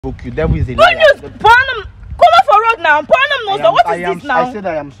Book you. Devil is a Good liar. news. Come on for road now. Pornum knows that. What is this now? I said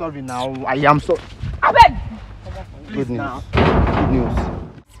I am sorry now. I am sorry. I beg. Good news. Good news.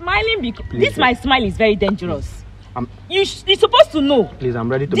 Smiling because this my smile is very dangerous. You're supposed to know. Please, I'm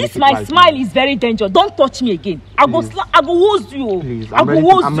ready to this make it my right smile now. is very dangerous. Don't touch me again. I go hose you. Please, I'm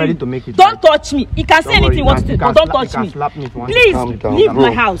ready to make it Don't right. touch me. You can say anything you want to do, but don't touch me. Slap me Please leave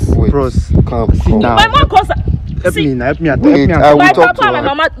my house. Bros, calm down. My mom calls. Help me now. Help me. My papa and my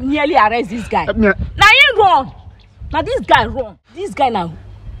mama nearly arrest this guy. Now he wrong. Now this guy wrong. This guy now.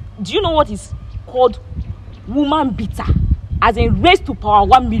 Do you know what is called woman beater? As in raised to power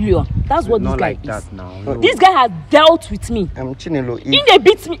 1 million. That's what this guy like is. That now. No. This guy has dealt with me. I'm Chinelo. In they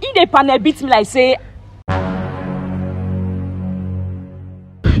beat me. In they panel beat me like say.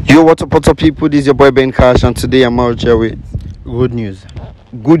 Yo, what's up, people? This is your boy Ben Cash, and today I'm out here with Good news.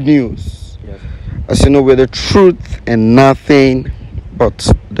 good news. Yes. As you know, we're the truth and nothing but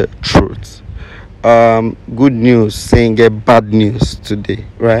the truth. Good news saying get bad news today,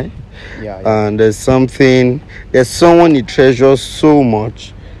 right? Yeah. And there's someone he treasures so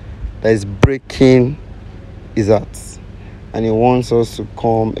much that is breaking his heart, and he wants us to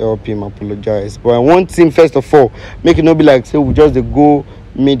come help him apologize. But I want him first of all make it not be like say we just dey go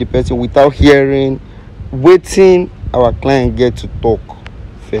meet the person without waiting our client get to talk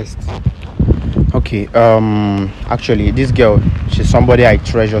first. Okay. Actually, this girl, she's somebody I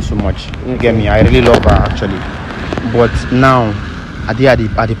treasure so much. You get me? I really love her actually. But now, at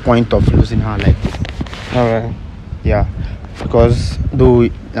the point of losing her like this. Alright. Yeah, because though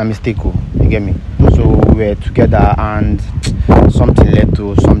a mistake, you get me. So we were together and something led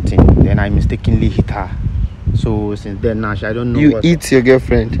to something. Then I mistakenly hit her. So since then now, I don't know. You eat your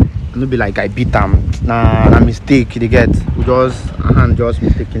girlfriend? No be like I beat them. Nah, mistake. You get? We just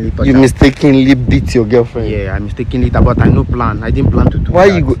mistakenly touch You her. mistakenly beat your girlfriend? Yeah, I mistakenly. But I no plan. I didn't plan to do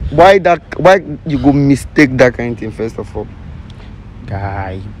Why that. why you go mistake that kind of thing first of all?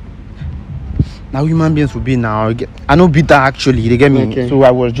 Guy. Now human beings will be now. I know beat her actually. They get me. Okay. So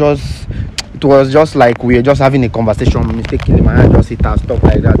it was just like we were just having a conversation. Mistakenly, my hand just hit her, stuff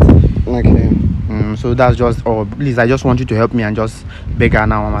like that. Okay. So that's just. Oh, please, I just want you to help me and just beg her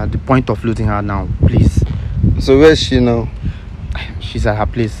now. I'm at the point of losing her now. Please. So where's she now? She's at her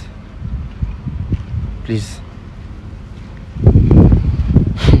place. Please.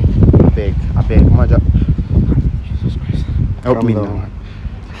 I beg. Mother. Jesus Christ. Help Calm me down.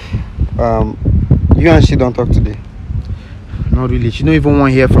 now. You and she don't talk today? Not really. She don't even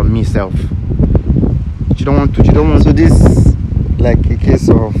want to hear from me, self. She don't want to. So this like a case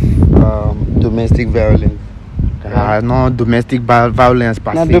of domestic violence? Not domestic violence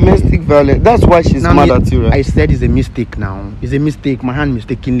per Now se. domestic violence. That's why she's Now, mad at you, right? I said it's a mistake now. It's a mistake. My hand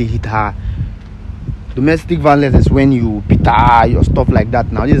mistakenly hit her. Domestic violence is when you beat her or stuff like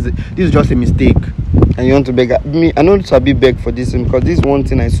that. Now this is just a mistake. And you want to beg me? I know to be beg for this one because this is one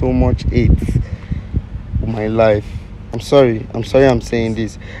thing I so much hate in my life. I'm sorry I'm saying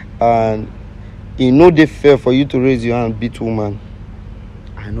this, and you know they fair for you to raise your hand and beat woman.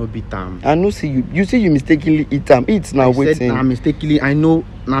 I know beat them. I know. See you say you mistakenly hit them. It's now waiting. Now mistakenly, I know.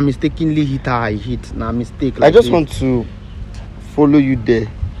 Now mistakenly hit her. I hit. Now mistake. I just want to follow you there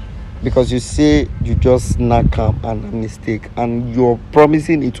because you say you just knock am and a mistake, and you're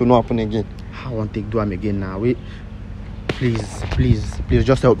promising it will not happen again. I won't take do am again now. Wait, please,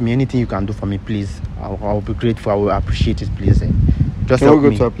 just help me. Anything you can do for me, please. I'll be grateful. I will appreciate it, please. Just help Can we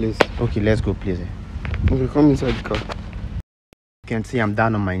me. go to a place? Okay, let's go, please. Okay, come inside the car. You can see I'm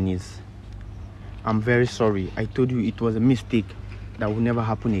down on my knees. I'm very sorry. I told you it was a mistake that will never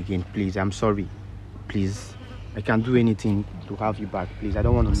happen again. Please, I'm sorry. Please, I can do anything to have you back. Please, I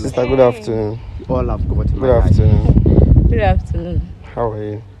don't want to lose. Sister, good afternoon. You all I've got in my Good life. afternoon. Good afternoon. How are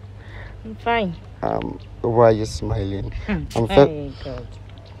you? I'm fine. Why are you smiling? Oh God.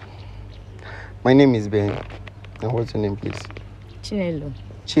 My name is Ben. And what's your name, please? Chinelo.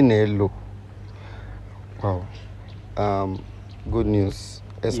 Chinelo. Wow. Good news.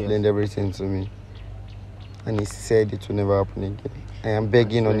 Explained everything to me. And he said it will never happen again. I am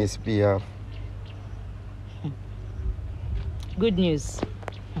begging on his behalf. Good news.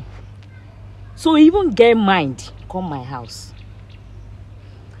 So you even get mind, come my house.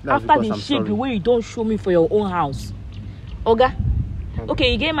 That's After because the I'm shit, the sorry. way you don't show me for your own house. Oga.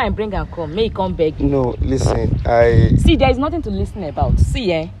 Okay, you get mind, bring and come. May he come beg you. No, listen, See, there is nothing to listen about.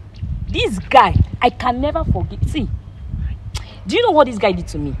 See, this guy, I can never forget. See, do you know what this guy did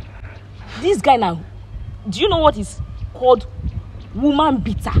to me? This guy now, do you know what is called woman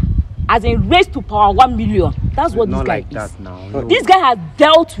beater? As in raised to power 1 million. That's what this guy like is. that now. No. This guy has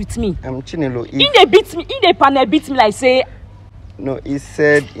dealt with me. I'm Chinelo. In they beat me, in they panel beat me like say, No, he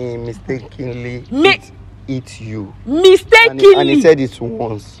said he mistakenly hit you. Mistakenly. And he said it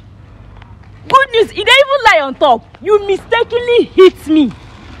once. Good news, he didn't even lie on top. You mistakenly hit me.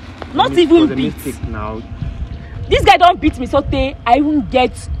 Not even beat. Now. This guy don't beat me so I even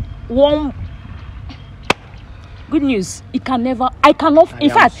get one. Good news, I cannot. In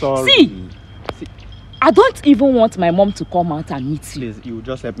fact, see, I don't even want my mom to come out and meet you. Please, you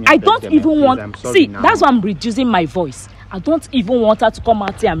just help me. I don't even want. I'm sorry see, now. That's why I'm reducing my voice. I don't even want her to come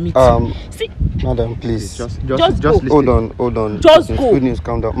out here and meet you. See, madam, please. Just go. Hold on. Just Good go. Good news,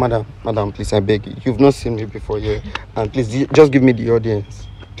 calm down. Madam, please, I beg you. You've not seen me before here. And please, just give me the audience.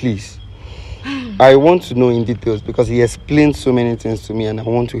 Please. I want to know in details because he explained so many things to me and I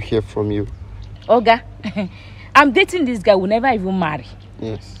want to hear from you. Oga, I'm dating this guy. We'll never even marry.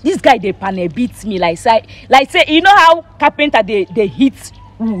 Yes. This guy, they panel beats me like say, you know how carpenter they hit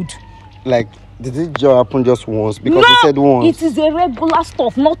wood. Like, did it just happen just once? Because no, he said once. It is a regular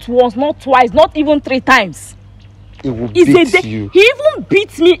stuff. Not once, not twice, not even 3 times. It will beat you. He even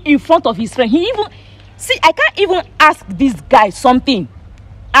beats me in front of his friend. I can't even ask this guy something,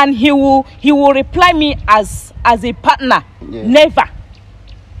 and he will reply me as a partner. Yeah. Never.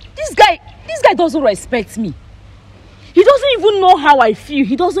 This guy doesn't respect me. He doesn't even know how I feel.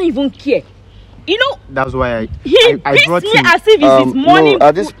 He doesn't even care. You know. That's why he beats me as if it's his morning. No,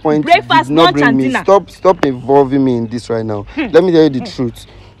 at this point, breakfast, lunch, and dinner. Stop involving me in this right now. Let me tell you the truth.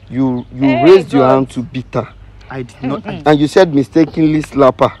 You raised your hand to beat her. I did not. And you said mistakenly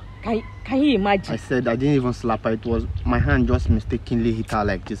slap her. Can you imagine? I said I didn't even slap her. It was my hand just mistakenly hit her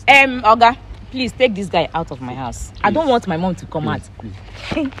like this. Oga, please take this guy out of my house. Please. I don't want my mom to come out.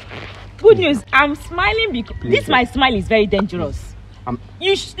 Good news, I'm smiling because this my smile is very dangerous.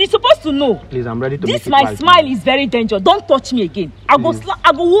 You're supposed to know. Please, I'm ready to this my smile is very dangerous. Don't touch me again. I go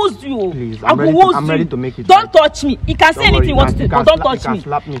hose you. Please, I'm ready to make it. Don't touch me. You can say anything you want to do, but don't touch me.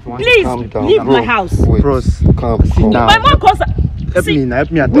 Please leave my house. Bros, calm down. My mom calls. Help me. My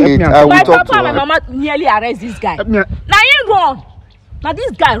papa and my mama nearly arrest this guy. Now he wrong. Now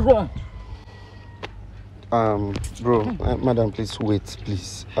this guy wrong. Bro, madam, please wait,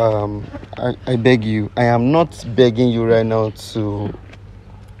 please. I beg you. I am not begging you right now to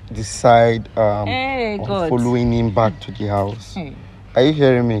decide on following him back to the house. Are you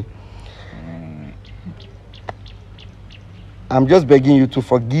hearing me? I'm just begging you to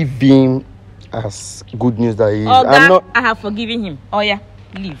forgive him as good news that he is. I have forgiven him. Oh yeah,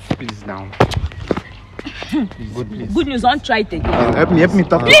 leave. Please now. Good news, don't try it again. Help me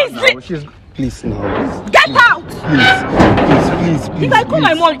talk. Please now. Get out! Please. If I call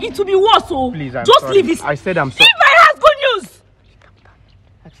my mom, it will be worse. So please, just leave this. I said I'm sorry. Leave my house. Good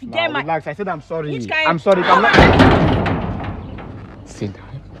news. Relax. I said I'm sorry. I'm sorry. Sit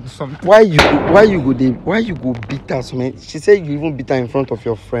down. Why you go beat her, man? She said you even beat her in front of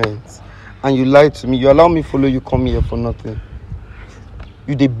your friends, and you lied to me. You allow me follow you, come here for nothing.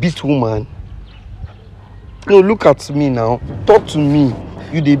 You the beat woman. No, look at me now. Talk to me.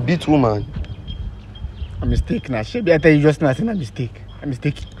 You the beat woman. A mistake now. Shebi, I tell you just now, I said a mistake. A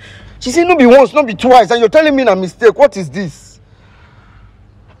mistake. She said no be once, not be twice, and you're telling me a mistake. What is this?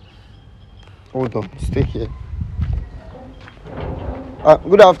 Hold on, stay here.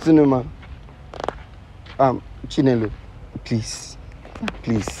 Good afternoon, ma'am. Chinelo, please.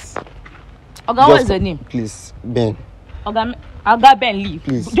 Oga, what is your name? Please, Ben. Oga, Ben, leave.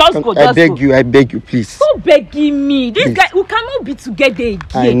 Please. Just go. I beg you, please. Stop begging me. This guy, we cannot be together again.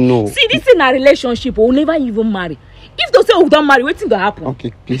 I know. See, this is a relationship. We'll never even marry. If they say we don't marry, what's going to happen?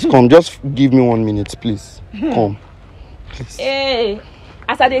 Okay, please come. Just give me 1 minute, please. Come. Please. Hey,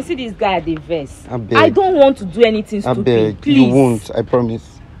 as I see this guy at the verse, I I don't want to do anything stupid. beg. Please. You won't, I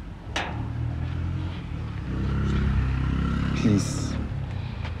promise. Please.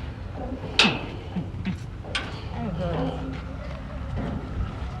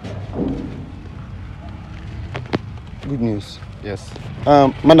 Good news. Yes.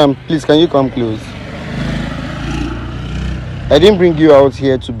 Madam, please, can you come close? I didn't bring you out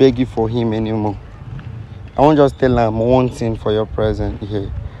here to beg you for him anymore. I won't just tell him one thing for your presence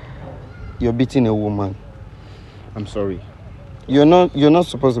here. You're beating a woman. I'm sorry. You're not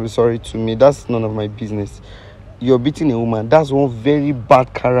supposed to be sorry to me. That's none of my business. You're beating a woman. That's one very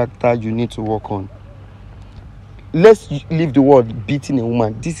bad character you need to work on. Let's leave the word beating a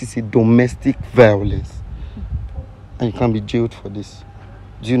woman. This is a domestic violence. And you can't be jailed for this.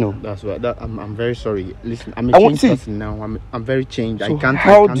 Do you know? That's right. I'm very sorry. Listen, I'm a changed person now. I'm very changed. So I can't.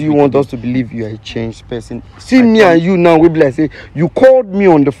 How do you want us to believe you are a changed person? See me and you now. We be like, say you called me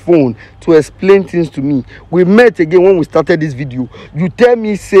on the phone to explain things to me. We met again when we started this video. You tell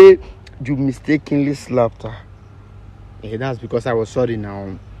me say you mistakenly slapped her. Eh, that's because I was sorry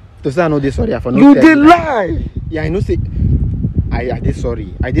now. To say I know they sorry, I for not You tell did you. lie. Yeah, I know say I did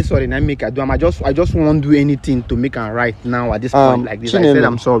sorry. I did sorry and I make I do. I just won't do anything to make it right now at this point like this. I said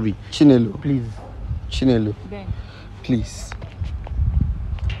I'm sorry. Chinelo. Please. Chinelo. Ben. Please.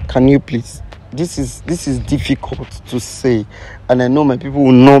 Can you please? This is difficult to say, and I know my people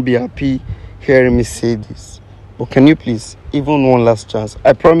will not be happy hearing me say this. But can you please, even one last chance?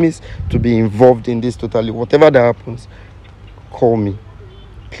 I promise to be involved in this totally. Whatever that happens, call me,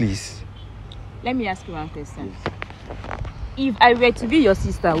 please. Let me ask you one question. If I were to be your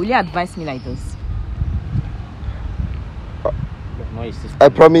sister, will you advise me like this? I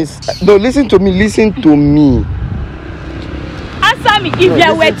promise. No, listen to me. Listen to me. Answer me. If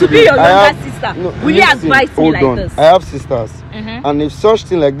I were to be your younger sister, will you advise me like this? I have sisters, and if such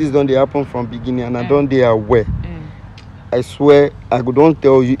thing like this don't they happen from beginning, and I don't they aware, I swear I don't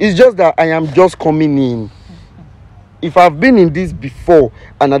tell you. It's just that I am just coming in. If I've been in this before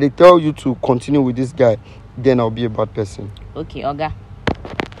and I tell you to continue with this guy, then I'll be a bad person. Okay, Oga.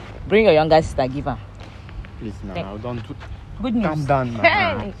 Bring your younger sister, give her. Please now, don't do. Good news. Calm down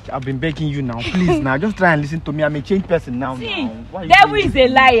now. I've been begging you now. Please now, just try and listen to me. I'm a changed person now. See, now. devil is a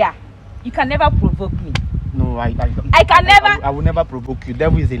liar. You can never provoke me. No, I can never. I will never provoke you.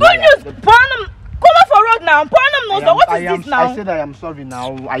 Devil is a Good liar. news. Pornum, come on for road now. Pornum knows that. What is this now? I said I am sorry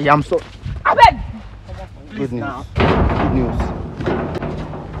now. I am so. I beg. Good news. Now. Good news.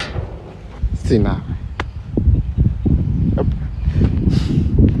 See now. But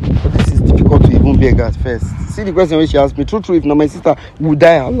this is difficult to even beg at first. See the question when she asked me, true, if not my sister, would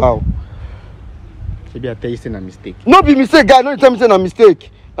I allow? Maybe I tell you saying a mistake. No be mistake, guy. No tell me saying a mistake.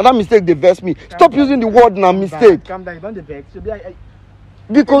 And that mistake they vex me. Stop using the word na mistake. Calm down, don't vex.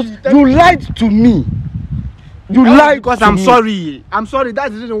 Because you lied to me. You lied because to I'm me. sorry. I'm sorry.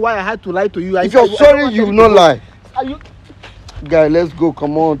 That's the reason why I had to lie to you. If you're sorry, you will not lie. Are you? Guy, let's go.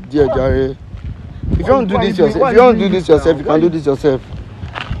 Come on, dear Jare. If you don't do Why this you yourself, doing- if you why don't you do doing this this now? yourself, you Why can do you- this yourself.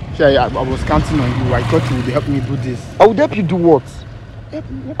 Shay, I was counting on you. I thought you would help me do this. I would help you do what?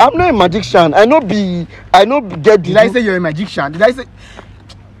 I'm not a magician. I know get Did I say you're a magician? Did I say?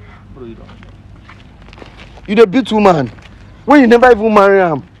 Bro, you don't. you the beat woman when you never even marry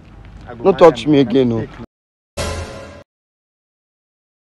him. No touch me again, no.